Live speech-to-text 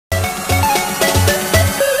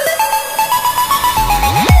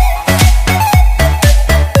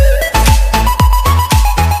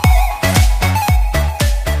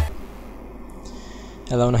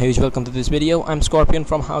huge welcome to this video. I'm Scorpion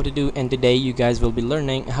from How to Do, and today you guys will be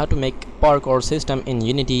learning how to make parkour system in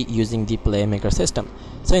Unity using the Playmaker system.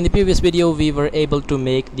 So in the previous video we were able to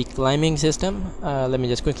make the climbing system. Let me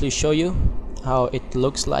just quickly show you how it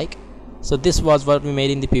looks like. So this was what we made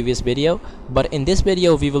in the previous video, but in this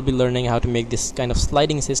video we will be learning how to make this kind of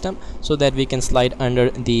sliding system so that we can slide under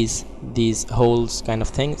these holes kind of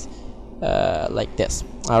things, like this.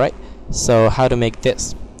 Alright, so how to make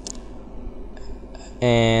this.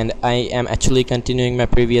 And I am actually continuing my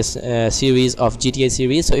previous series of GTA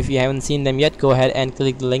series, so if you haven't seen them yet, go ahead and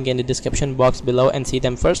click the link in the description box below and see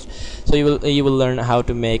them first. So you will learn how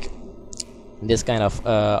to make this kind of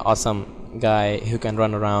awesome guy who can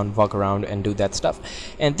run around, walk around and do that stuff.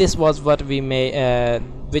 And this was what we made,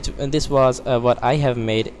 this was what I have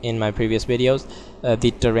made in my previous videos, the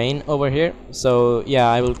terrain over here. So yeah,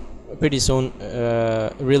 I will pretty soon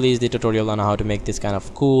release the tutorial on how to make this kind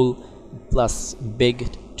of cool plus big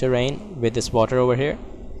terrain with this water over here,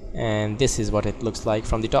 and this is what it looks like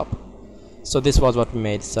from the top. So this was what we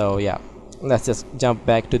made. So yeah, let's just jump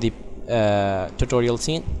back to the tutorial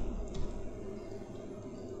scene.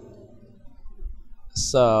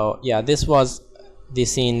 So yeah, this was the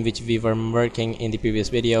scene which we were working in the previous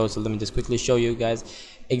video. So let me just quickly show you guys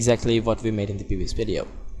exactly what we made in the previous video.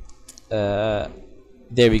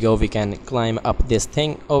 There we go, we can climb up this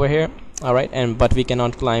thing over here. Alright, but we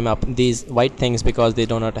cannot climb up these white things because they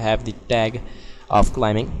do not have the tag of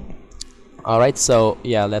climbing. Alright, so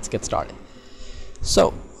yeah, let's get started.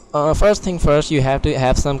 So first thing first, you have to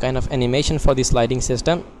have some kind of animation for the sliding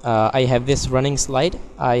system. I have this running slide,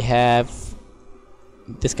 I have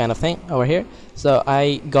this kind of thing over here. So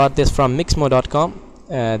I got this from mixmo.com,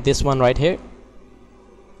 this one right here.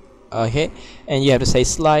 Okay, and you have to say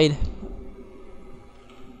slide,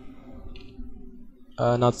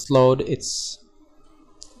 not slowed, it's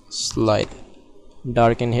slide.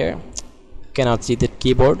 Dark in here, cannot see the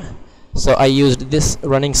keyboard, so I used this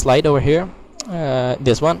running slide over here,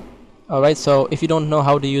 this one. Alright, so if you don't know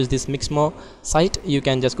how to use this Mixmo site, you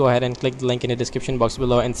can just go ahead and click the link in the description box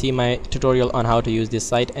below and see my tutorial on how to use this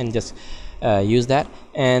site and just use that.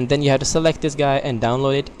 And then you have to select this guy and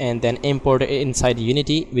download it and then import it inside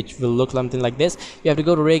Unity, which will look something like this. You have to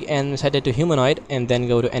go to rig and set it to humanoid and then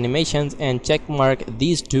go to animations and check mark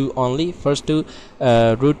these two only, first two,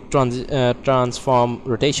 root transform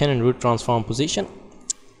rotation and root transform position.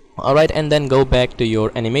 Alright, and then go back to your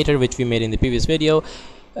animator which we made in the previous video,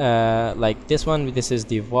 like this one. This is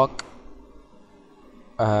the wall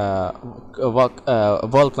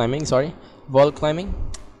climbing,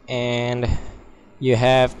 and you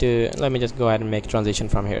have to, let me just go ahead and make transition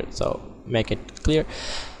from here, so make it clear.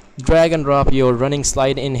 Drag and drop your running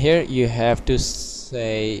slide in here. You have to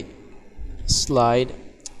say slide,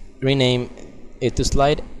 rename it to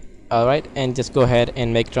slide. Alright, and just go ahead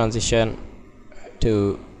and make transition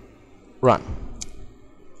to run.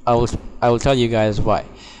 I will tell you guys why.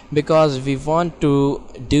 Because we want to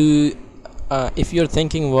do, if you're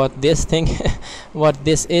thinking what this thing what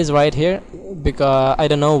this is right here, because I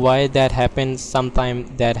don't know why that happens, sometime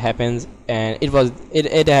that happens, and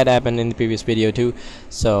it had happened in the previous video too.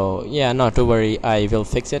 So yeah, not to worry, I will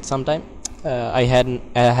fix it sometime. I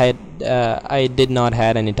did not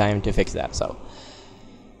had any time to fix that. So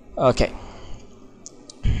okay,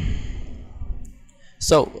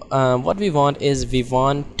 so what we want is, we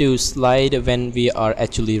want to slide when we are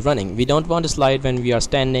actually running. We don't want to slide when we are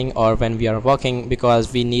standing or when we are walking,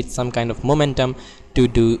 because we need some kind of momentum to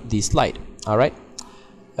do the slide. Alright,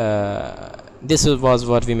 this was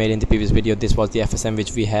what we made in the previous video. This was the FSM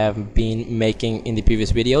which we have been making in the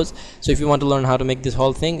previous videos. So if you want to learn how to make this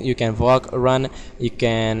whole thing, you can walk, run, you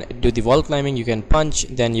can do the wall climbing, you can punch,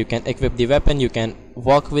 then you can equip the weapon, you can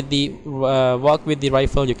walk with the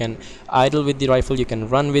rifle, you can idle with the rifle, you can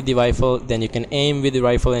run with the rifle, then you can aim with the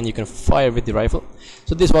rifle, and you can fire with the rifle.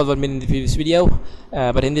 So this was what we made in the previous video,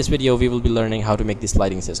 but in this video we will be learning how to make this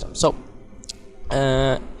sliding system.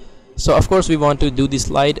 So of course we want to do the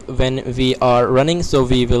slide when we are running, so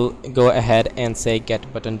we will go ahead and say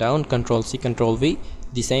get button down, Control C, Control V,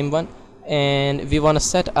 the same one, and we want to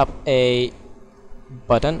set up a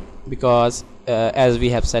button, because as we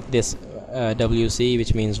have set this WC,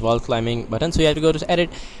 which means wall climbing button. So you have to go to edit,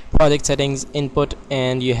 project settings, input,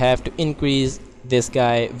 and you have to increase this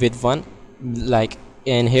guy with 1, like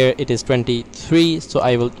in here it is 23, so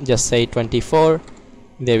I will just say 24.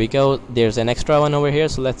 There we go, there's an extra one over here,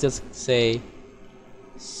 so let's just say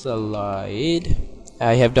slide.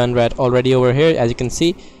 I have done that already over here, as you can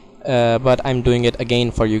see, but I'm doing it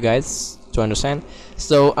again for you guys to understand.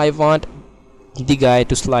 So I want the guy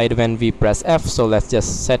to slide when we press F, so let's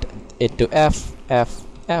just set it to F, F,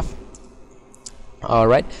 F, All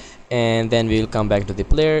right, and then we will come back to the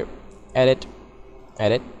player, edit,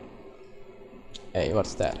 edit. Hey,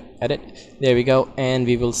 what's that? Edit. There we go, and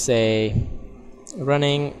we will say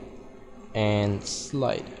running and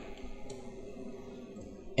slide,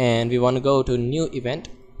 and we want to go to new event,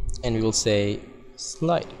 and we will say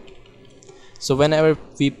slide. So whenever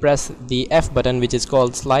we press the F button, which is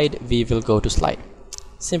called slide, we will go to slide.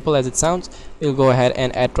 Simple as it sounds. We'll go ahead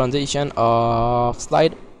and add transition of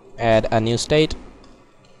slide, add a new state.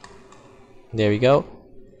 There we go,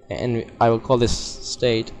 and I will call this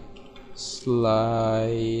state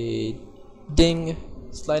sliding,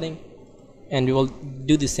 and we will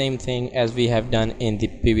do the same thing as we have done in the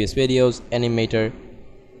previous videos. Animator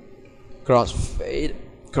crossfade,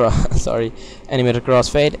 animator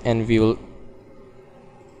crossfade, and we will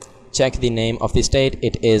check the name of the state.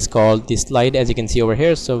 It is called the slide, as you can see over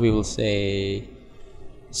here. So we will say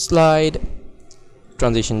slide,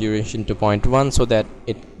 transition duration to 0.1, so that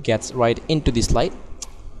it gets right into the slide.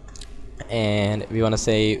 And we want to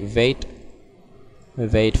say wait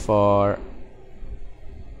for,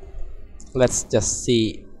 let's just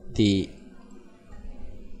see the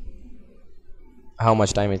how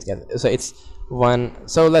much time it gets. So it's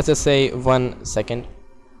so let's just say 1 second,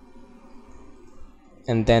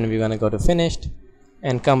 and then we're gonna go to finished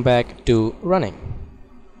and come back to running.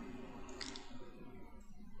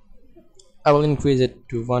 I will increase it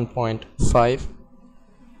to 1.5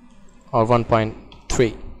 or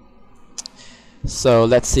 1.3. so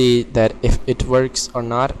let's see that if it works or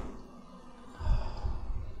not.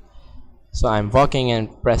 So I'm walking and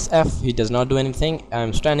press F, he does not do anything.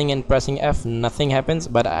 I'm standing and pressing F, nothing happens.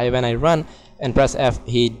 But when I run and press F,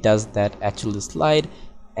 he does that actual slide,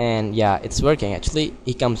 and yeah, it's working actually.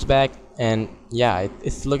 He comes back, and yeah,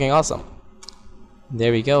 it's looking awesome.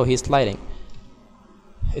 There we go, he's sliding.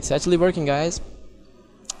 It's actually working, guys.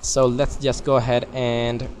 So let's just go ahead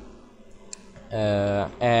and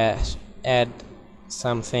add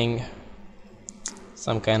something,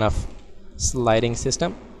 some kind of sliding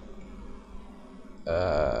system.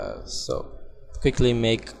 So quickly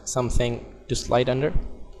make something to slide under.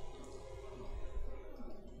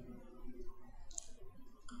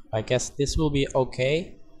 I guess this will be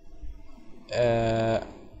okay.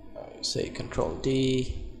 Say Control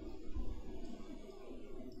D.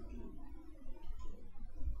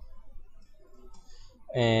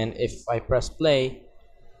 And if I press play,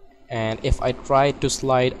 and if I try to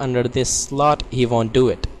slide under this slot, he won't do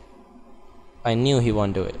it. I knew he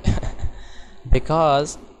won't do it.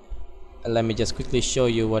 Because let me just quickly show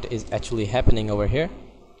you what is actually happening over here.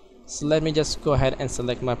 So let me just go ahead and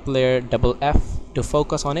select my player, double F to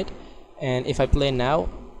focus on it, and if I play now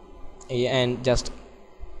and just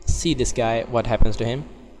see this guy, what happens to him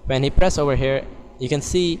when he press over here, you can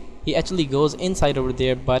see he actually goes inside over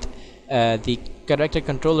there, but the character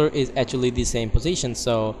controller is actually the same position,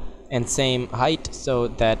 so, and same height, so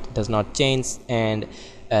that does not change, and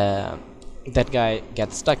that guy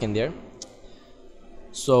gets stuck in there.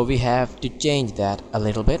 So we have to change that a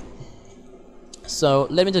little bit. So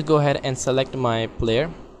let me just go ahead and select my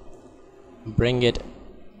player, bring it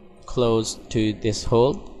close to this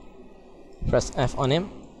hole, press F on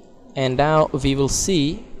him, and now we will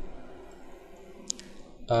see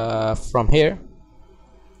from here,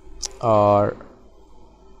 or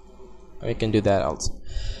we can do that also.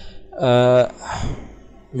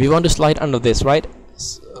 We want to slide under this, right?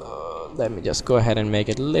 So let me just go ahead and make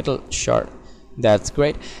it a little short. That's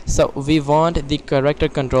great. So we want the character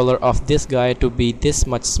controller of this guy to be this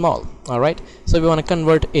much small. Alright, so we want to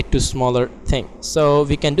convert it to smaller thing. So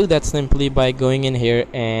we can do that simply by going in here,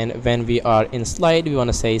 and when we are in slide, we want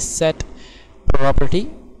to say set property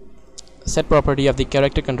of the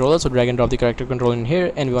character controller. So drag and drop the character controller in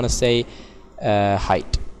here, and we want to say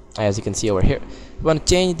height, as you can see over here. We want to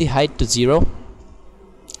change the height to 0,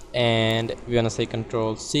 and we want to say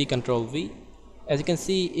Control C, Control V. As you can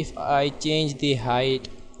see, if I change the height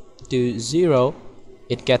to 0,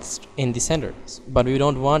 it gets in the center, but we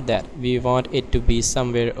don't want that. We want it to be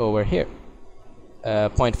somewhere over here,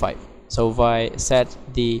 0.5. So if I set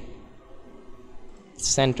the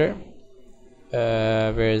center,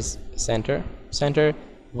 where is center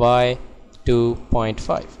Y to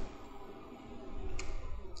 0.5,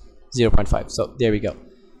 0.5. so there we go.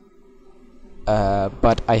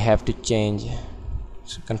 But I have to change,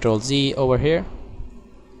 so Control Z over here.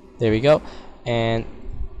 There we go. And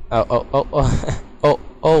okay.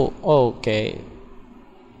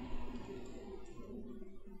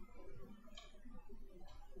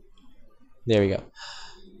 There we go.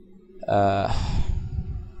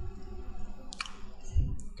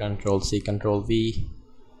 Control C, Control V.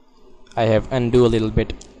 I have undo a little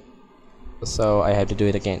bit. so I have to do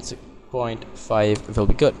it again. So 0.5 will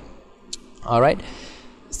be good. Alright,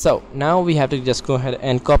 so now we have to just go ahead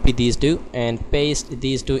and copy these two and paste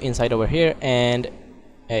these two inside over here. And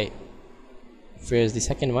hey, where's the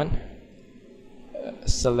second one?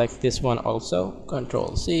 Select this one also,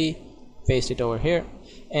 Control C, paste it over here,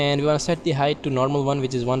 and we want to set the height to normal one,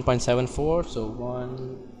 which is 1.74, so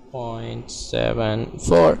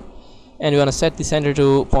 1.74, and we want to set the center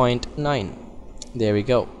to 0.9. There we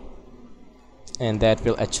go, and that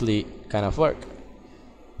will actually kind of work.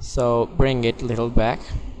 So bring it a little back,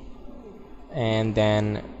 and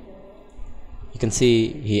then you can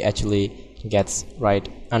see he actually gets right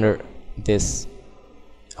under this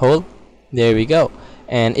hole. There we go.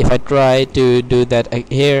 And if I try to do that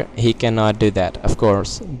here, he cannot do that, of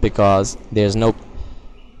course, because there's no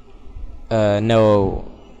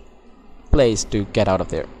place to get out of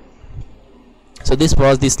there. So this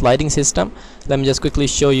was the sliding system. Let me just quickly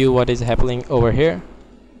show you what is happening over here.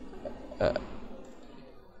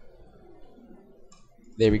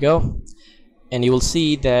 There we go, and you will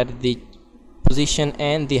see that the position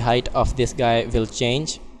and the height of this guy will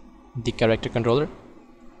change, the character controller.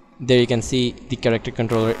 There you can see the character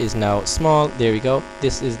controller is now small. There we go,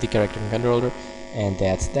 this is the character controller, and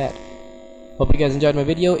that's that. Hope you guys enjoyed my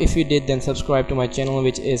video. If you did, then subscribe to my channel,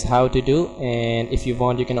 which is how to do, and if you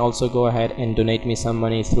want, you can also go ahead and donate me some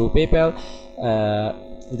money through PayPal.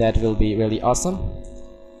 That will be really awesome.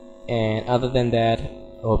 And other than that,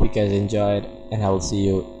 I hope you guys enjoyed, and I will see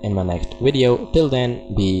you in my next video. Till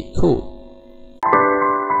then, be cool.